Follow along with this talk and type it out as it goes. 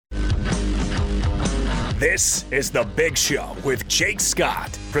This is The Big Show with Jake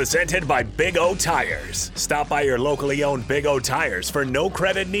Scott, presented by Big O Tires. Stop by your locally owned Big O Tires for no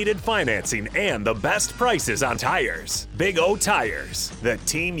credit needed financing and the best prices on tires. Big O Tires, the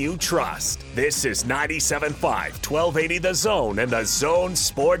team you trust. This is 97.5, 1280 The Zone and The Zone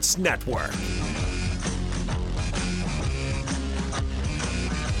Sports Network.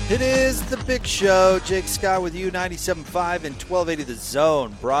 It is The Big Show. Jake Scott with you, 97.5 and 1280 The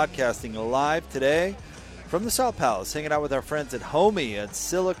Zone, broadcasting live today from the Salt Palace, hanging out with our friends at Homey at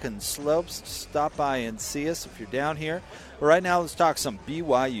Silicon Slopes. Stop by and see us if you're down here. But right now, let's talk some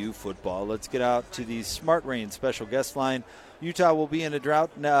BYU football. Let's get out to the Smart Rain special guest line. Utah will be in a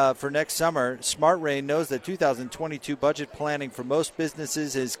drought for next summer. Smart Rain knows that 2022 budget planning for most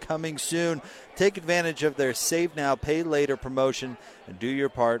businesses is coming soon. Take advantage of their Save Now, Pay Later promotion and do your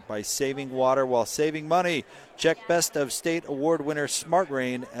part by saving water while saving money. Check Best of State Award winner Smart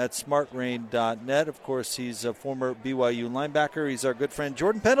Rain at smartrain.net. Of course, he's a former BYU linebacker. He's our good friend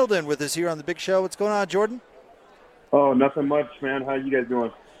Jordan Pendleton with us here on The Big Show. What's going on, Jordan? Oh, nothing much, man. How you guys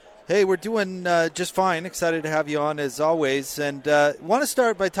doing? Hey, we're doing just fine. Excited to have you on as always, and want to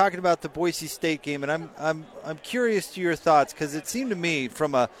start by talking about the Boise State game. And I'm curious to your thoughts because it seemed to me,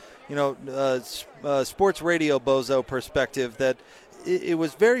 from a sports radio bozo perspective, that it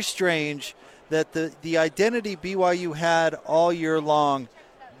was very strange that the identity BYU had all year long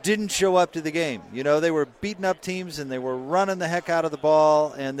didn't show up to the game. You know, they were beating up teams and they were running the heck out of the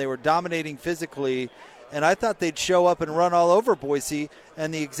ball and they were dominating physically. And I thought they'd show up and run all over Boise,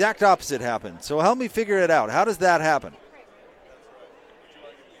 and the exact opposite happened. So help me figure it out. How does that happen?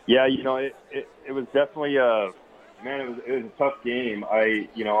 Yeah, it was definitely it was a tough game.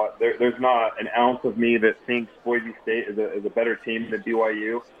 There's not an ounce of me that thinks Boise State is a better team than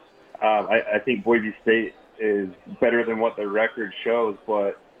BYU. I think Boise State is better than what their record shows,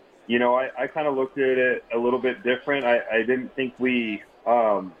 but I kind of looked at it a little bit different. I didn't think we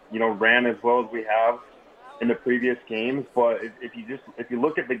ran as well as we have in the previous games, but if you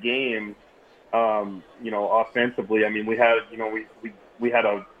look at the game, offensively, I mean, we had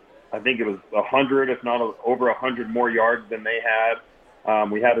I think it was 100, if not over 100 more yards than they had.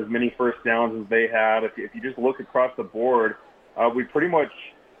 We had as many first downs as they had. If you just look across the board, we pretty much,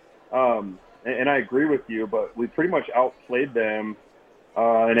 and I agree with you, but we pretty much outplayed them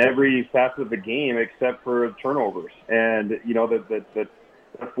in every facet of the game except for turnovers. And the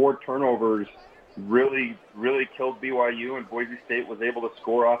 4 turnovers really killed BYU, and Boise State was able to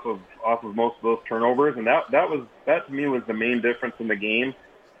score off of most of those turnovers, and that to me was the main difference in the game.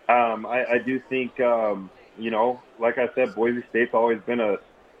 I do think like I said, Boise State's always been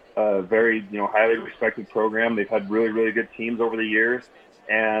a very highly respected program. They've had really good teams over the years,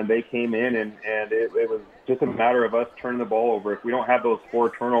 and they came in and it was just a matter of us turning the ball over. If we don't have those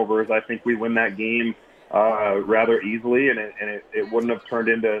 4 turnovers, I think we win that game rather easily, and it wouldn't have turned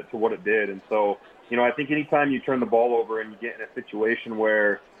into what it did. And so, I think anytime you turn the ball over and you get in a situation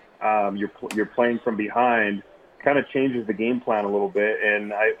where you're playing from behind, kind of changes the game plan a little bit.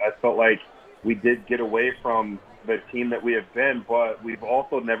 And I felt like we did get away from the team that we have been, but we've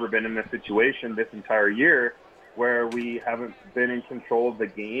also never been in a situation this entire year where we haven't been in control of the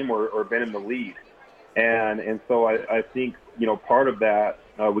game or been in the lead. And so I think, part of that,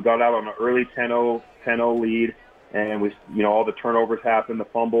 we got out on an early 10-0 lead, and we, all the turnovers happened, the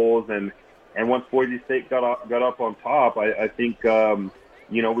fumbles, and once Boise State got up on top, I think,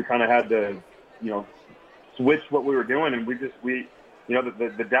 we kind of had to, switch what we were doing, and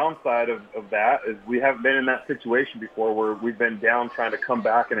the downside of that is we haven't been in that situation before where we've been down trying to come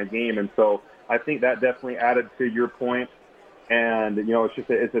back in a game, and so I think that definitely added to your point. And,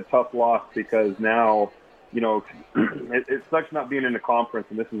 it's a tough loss because now, it sucks not being in the conference,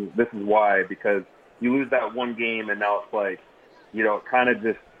 and this is why, because you lose that one game and now it's like, it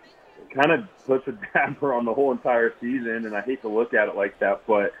kind of puts a damper on the whole entire season, and I hate to look at it like that,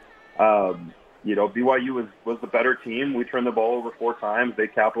 but, BYU was the better team. We turned the ball over 4 times. They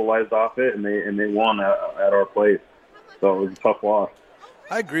capitalized off it, and they won at our place. So it was a tough loss.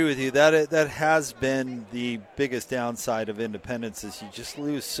 I agree with you. That has been the biggest downside of independence is you just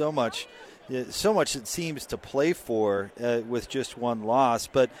lose so much. So much it seems to play for with just one loss.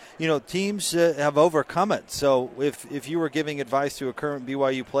 But, teams have overcome it. So if you were giving advice to a current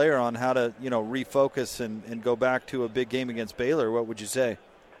BYU player on how to, refocus and go back to a big game against Baylor, what would you say?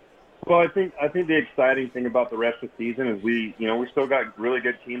 Well, I think the exciting thing about the rest of the season is we still got really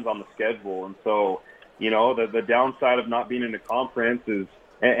good teams on the schedule. And so, the downside of not being in the conference is,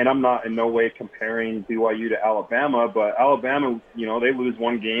 and I'm not in no way comparing BYU to Alabama, but Alabama, they lose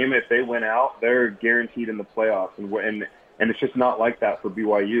one game. If they win out, they're guaranteed in the playoffs. And it's just not like that for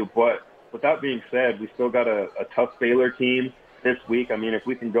BYU. But with that being said, we still got a tough Baylor team this week. I mean, if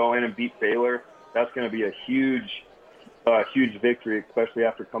we can go in and beat Baylor, that's going to be a huge victory, especially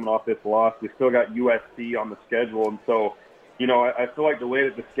after coming off this loss. We still got USC on the schedule. And so, I feel like the way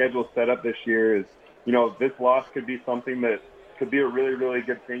that the schedule is set up this year is, this loss could be something that could be a really, really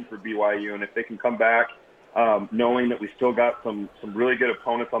good thing for BYU. And if they can come back knowing that we still got some really good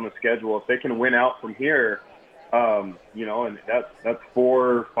opponents on the schedule, if they can win out from here, and that's 4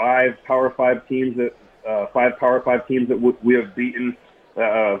 or 5 Power 5 teams that 5 Power 5 teams that we have beaten,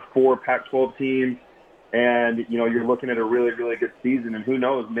 4 Pac-12 teams. And, you're looking at a really, really good season. And who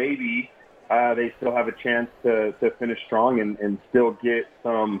knows, maybe they still have a chance to finish strong and still get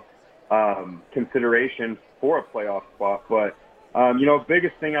some consideration for a playoff spot. But,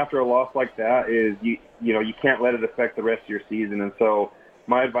 biggest thing after a loss like that is, you can't let it affect the rest of your season. And so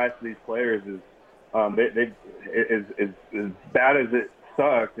my advice to these players is as bad as it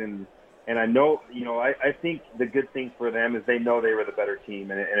sucked. And I know, I think the good thing for them is they know they were the better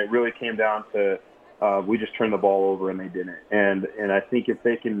team. And it really came down to, we just turned the ball over and they didn't. And I think if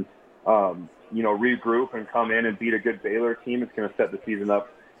they can, regroup and come in and beat a good Baylor team, it's going to set the season up,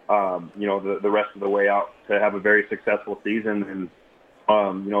 the rest of the way out to have a very successful season. And,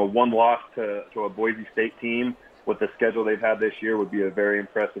 one loss to a Boise State team with the schedule they've had this year would be a very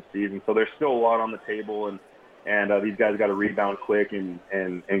impressive season. So there's still a lot on the table, and these guys got to rebound quick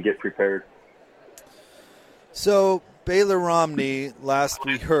and get prepared. So Baylor Romney, last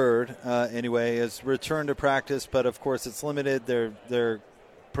we heard, has returned to practice, but of course it's limited. They're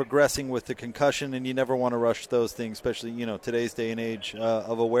progressing with the concussion, and you never want to rush those things, especially today's day and age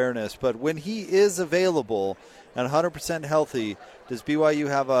of awareness. But when he is available and 100% healthy, does BYU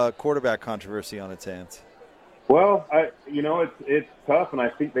have a quarterback controversy on its hands? Well, it's tough, and I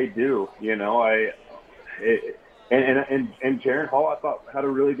think they do. And Jaron Hall, I thought, had a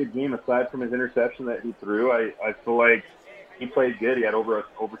really good game aside from his interception that he threw. I feel like he played good. He had over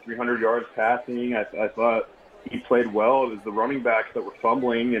 300 yards passing. I thought he played well. It was the running backs that were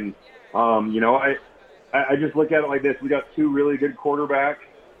fumbling. And, I just look at it like this. We got 2 really good quarterbacks.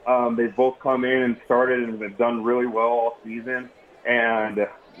 They've both come in and started and have done really well all season. And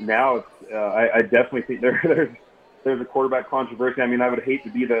now it's, I definitely think there's a quarterback controversy. I mean, I would hate to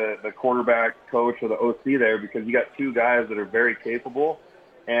be the quarterback coach or the OC there, because you got 2 guys that are very capable.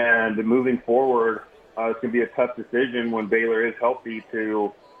 And moving forward, it's going to be a tough decision when Baylor is healthy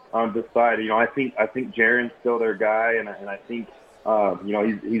to decide. I think Jaron's still their guy, and I think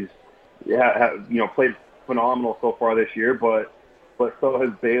he's played phenomenal so far this year, but so has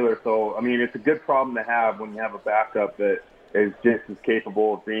Baylor. So I mean, it's a good problem to have when you have a backup that is just as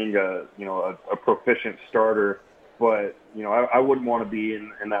capable of being a proficient starter. But I wouldn't want to be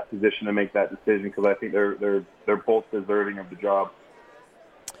in that position to make that decision, because I think they're both deserving of the job.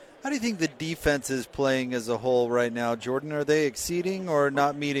 How do you think the defense is playing as a whole right now, Jordan? Are they exceeding or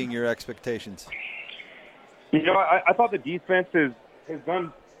not meeting your expectations? I thought the defense has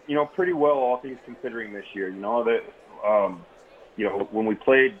done pretty well, all things considering, this year. When we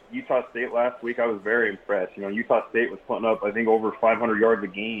played Utah State last week, I was very impressed. Utah State was putting up, I think, over 500 yards a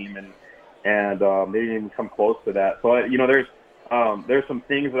game, and they didn't even come close to that. So there's some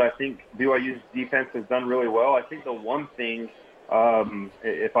things that I think BYU's defense has done really well. I think the one thing,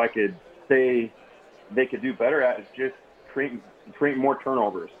 if I could say they could do better at, is just creating more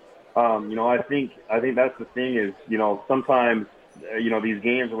turnovers. I think that's the thing is, sometimes, these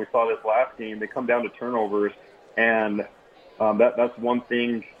games, and we saw this last game, they come down to turnovers, and that's one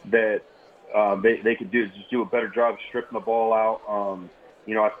thing that they could do, is just do a better job stripping the ball out.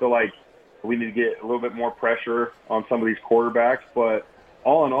 I feel like we need to get a little bit more pressure on some of these quarterbacks, but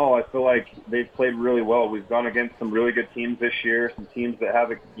all in all, I feel like they've played really well. We've gone against some really good teams this year, some teams that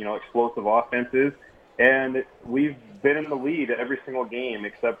have, explosive offenses, and we've been in the lead every single game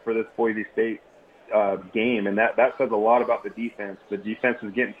except for this Boise State game, and that says a lot about the defense. The defense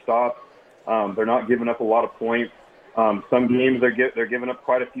is getting stopped. They're not giving up a lot of points. Some games they're giving up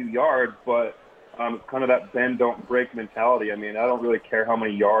quite a few yards, but it's kind of that bend, don't break mentality. I mean, I don't really care how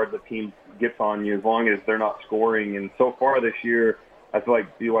many yards a team gets on you as long as they're not scoring. And so far this year, I feel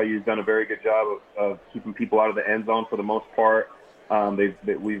like BYU's done a very good job of keeping people out of the end zone for the most part.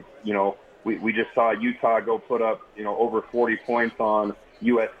 We just saw Utah go put up, over 40 points on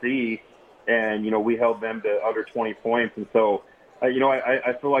USC, and, we held them to under 20 points. And so, I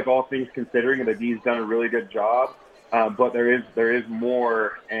feel like, all things considering, the D's done a really good job. But there is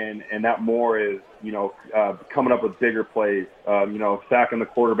more, and that more is, coming up with bigger plays, sacking the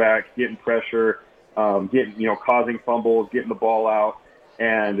quarterback, getting pressure, causing fumbles, getting the ball out.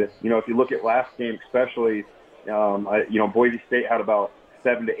 And, if you look at last game especially, Boise State had about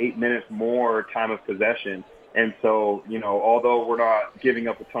 7 to 8 minutes more time of possession. And so, although we're not giving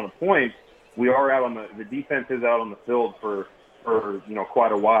up a ton of points, we are out on the defense is out on the field for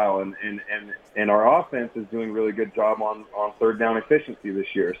quite a while, and our offense is doing a really good job on third down efficiency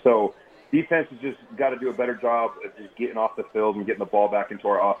this year. So defense has just got to do a better job of just getting off the field and getting the ball back into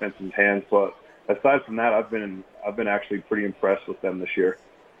our offense's hands. But aside from that, I've been actually pretty impressed with them this year.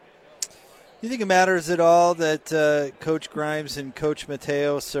 Do you think it matters at all that Coach Grimes and Coach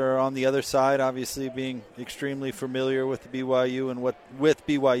Mateos are on the other side, obviously being extremely familiar with the BYU and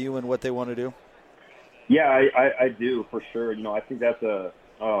what they want to do? Yeah, I do for sure. I think that's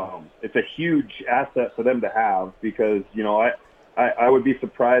it's a huge asset for them to have because I would be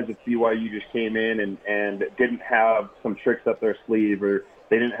surprised if BYU just came in and didn't have some tricks up their sleeve, or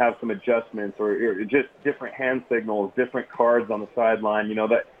they didn't have some adjustments, or just different hand signals, different cards on the sideline.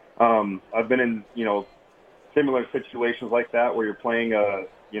 That I've been in similar situations like that where you're playing a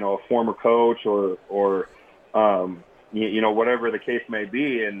former coach or whatever the case may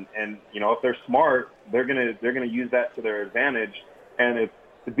be, and if they're smart, they're gonna use that to their advantage. And if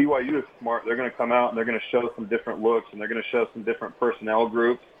the BYU is smart, they're gonna come out and they're gonna show some different looks, and they're gonna show some different personnel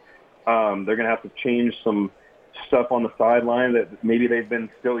groups. They're gonna have to change some stuff on the sideline that maybe they've been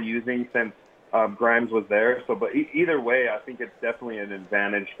still using since Grimes was there. So, but either way, I think it's definitely an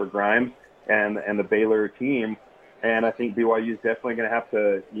advantage for Grimes and the Baylor team. And I think BYU is definitely going to have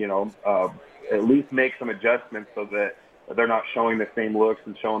to, at least make some adjustments so that they're not showing the same looks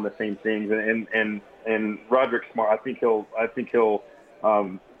and showing the same things. And Roderick Smart, I think he'll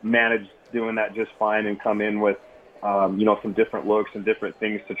manage doing that just fine and come in with, some different looks and different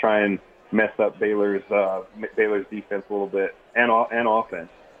things to try and mess up Baylor's defense a little bit and offense.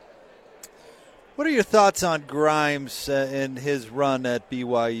 What are your thoughts on Grimes and his run at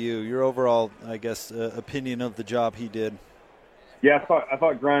BYU? Your overall, I guess, opinion of the job he did. Yeah, I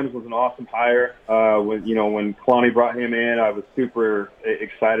thought Grimes was an awesome hire. When Kalani brought him in, I was super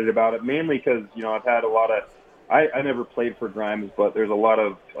excited about it. Mainly because I've had a lot of. I never played for Grimes, but there's a lot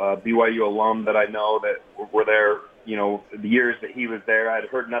of BYU alum that I know that were there. The years that he was there, I'd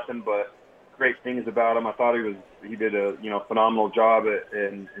heard nothing but great things about him. I thought he did a phenomenal job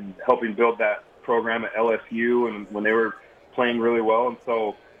in helping build that program at LSU, and when they were playing really well. And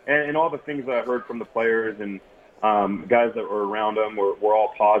so, and all the things that I heard from the players and guys that were around him were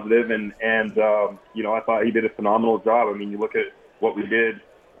all positive. And I thought he did a phenomenal job. I mean, you look at what we did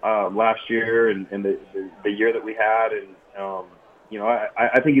last year and the year that we had, and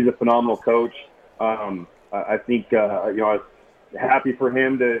I think he's a phenomenal coach. I think I was happy for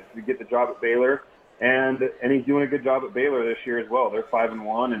him to get the job at Baylor. And he's doing a good job at Baylor this year as well. They're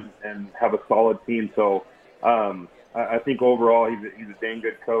 5-1 and have a solid team. So I think overall he's a dang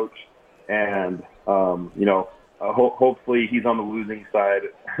good coach. And hopefully he's on the losing side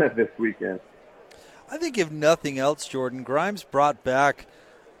this weekend. I think if nothing else, Jordan, Grimes brought back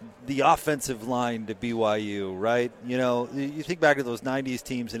the offensive line to BYU, right? You think back to those 90s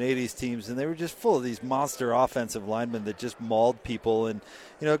teams and 80s teams, and they were just full of these monster offensive linemen that just mauled people. And,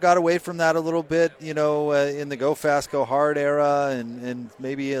 got away from that a little bit, in the go fast, go hard era and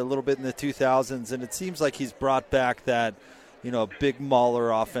maybe a little bit in the 2000s. And it seems like he's brought back that, big mauler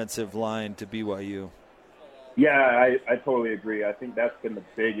offensive line to BYU. Yeah, I totally agree. I think that's been the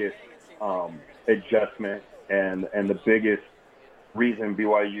biggest adjustment and the biggest reason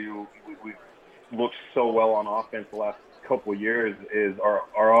BYU we've looked so well on offense the last couple of years is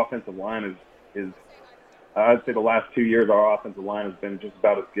our offensive line is I'd say the last 2 years our offensive line has been just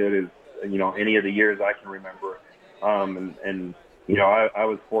about as good as any of the years I can remember. I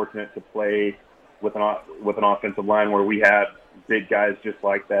was fortunate to play with an offensive line where we had big guys just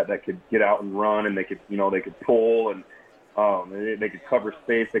like that could get out and run, and they could pull, and they could cover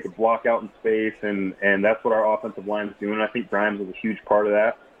space, they could block out in space, and that's what our offensive line is doing. I think Grimes was a huge part of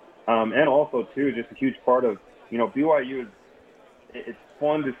that. And also, too, just a huge part of, BYU it's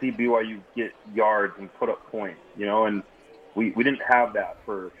fun to see BYU get yards and put up points, and we didn't have that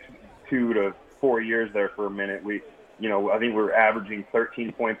for 2 to 4 years there for a minute. I think we were averaging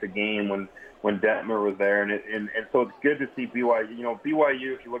 13 points a game when Detmer was there, and so it's good to see BYU.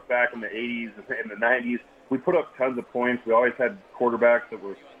 BYU, if you look back in the 80s and the 90s, we put up tons of points. We always had quarterbacks that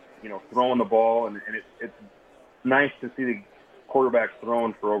were, throwing the ball, and it's nice to see the quarterbacks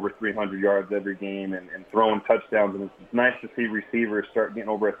throwing for over 300 yards every game and throwing touchdowns. And it's nice to see receivers start getting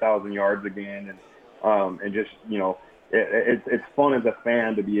over 1,000 yards again. And just, it's fun as a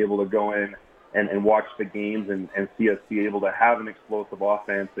fan to be able to go in and watch the games and see us be able to have an explosive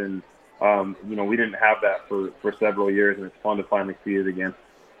offense. And, we didn't have that for several years, and it's fun to finally see it again.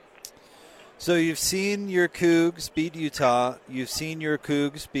 So you've seen your Cougs beat Utah. You've seen your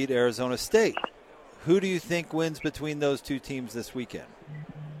Cougs beat Arizona State. Who do you think wins between those two teams this weekend?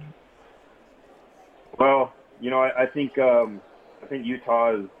 Well, I think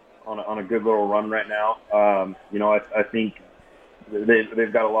Utah is on a good little run right now. I think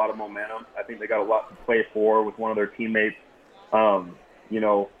they've got a lot of momentum. I think they got a lot to play for with one of their teammates.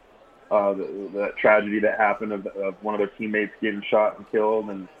 The tragedy that happened of one of their teammates getting shot and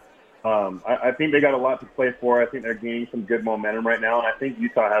killed, and I think they got a lot to play for. I think they're gaining some good momentum right now, and I think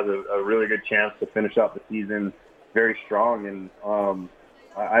Utah has a really good chance to finish out the season very strong. And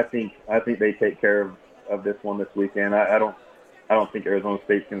I think they take care of this one this weekend. I don't think Arizona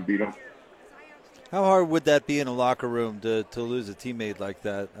State's going to beat them. How hard would that be in a locker room to lose a teammate like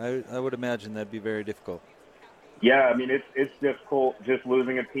that? I would imagine that'd be very difficult. Yeah, I mean, it's difficult just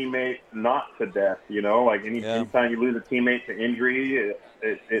losing a teammate not to death, anytime you lose a teammate to injury,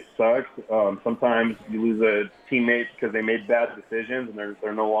 it sucks. Sometimes you lose a teammate because they made bad decisions and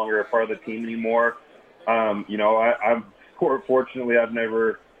they're no longer a part of the team anymore. Fortunately, I've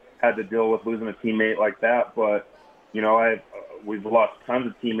never had to deal with losing a teammate like that, but, we've lost tons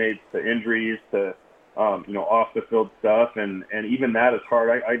of teammates to injuries, to off the field stuff, and even that is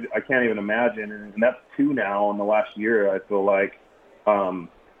hard. I can't even imagine, and that's 2 now in the last year. I feel like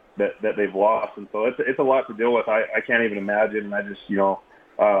that they've lost, and so it's a lot to deal with. I can't even imagine, and I just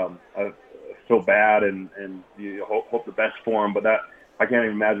I feel bad and you hope the best for them. But I can't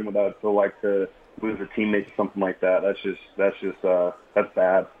even imagine what that would feel like to lose a teammate to something like that. That's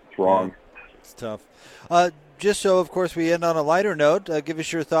bad. It's wrong. Yeah, it's tough. Just so, of course, we end on a lighter note, give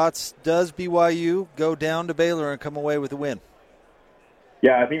us your thoughts. Does BYU go down to Baylor and come away with a win?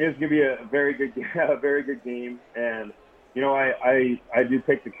 Yeah, I think it's going to be a very good game. And, I do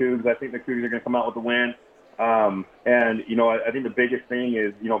pick the Cougs. I think the Cougs are going to come out with a win. I think the biggest thing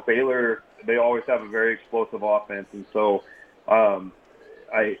is, Baylor, they always have a very explosive offense. And so I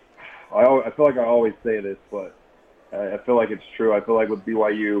feel like I always say this, but I feel like it's true. I feel like with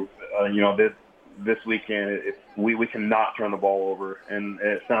BYU, this weekend, we cannot turn the ball over. And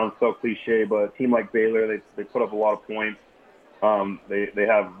it sounds so cliche, but a team like Baylor, they put up a lot of points. They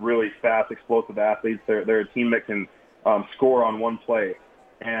have really fast, explosive athletes. They're a team that can score on one play.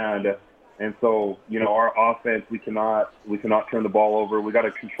 And so, our offense, we cannot turn the ball over. We got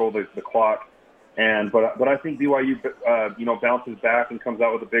to control the clock. But I think BYU, bounces back and comes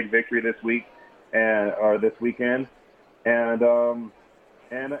out with a big victory this weekend. And I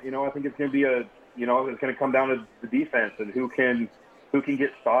think it's going to be it's going to come down to the defense and who can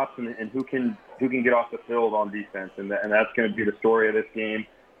get stops and who can get off the field on defense. And that's going to be the story of this game,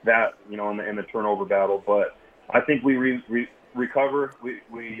 that, in the turnover battle. But I think we recover.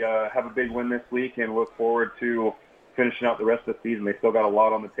 We have a big win this week and look forward to finishing out the rest of the season. They still got a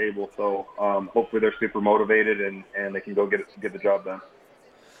lot on the table. So hopefully they're super motivated and they can go get the job done.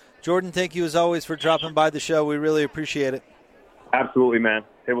 Jordan, thank you as always for dropping by the show. We really appreciate it. Absolutely, man.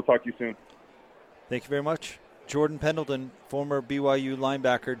 Hey, we'll talk to you soon. Thank you very much. Jordan Pendleton, former BYU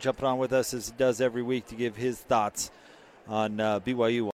linebacker, jumping on with us as he does every week to give his thoughts on BYU.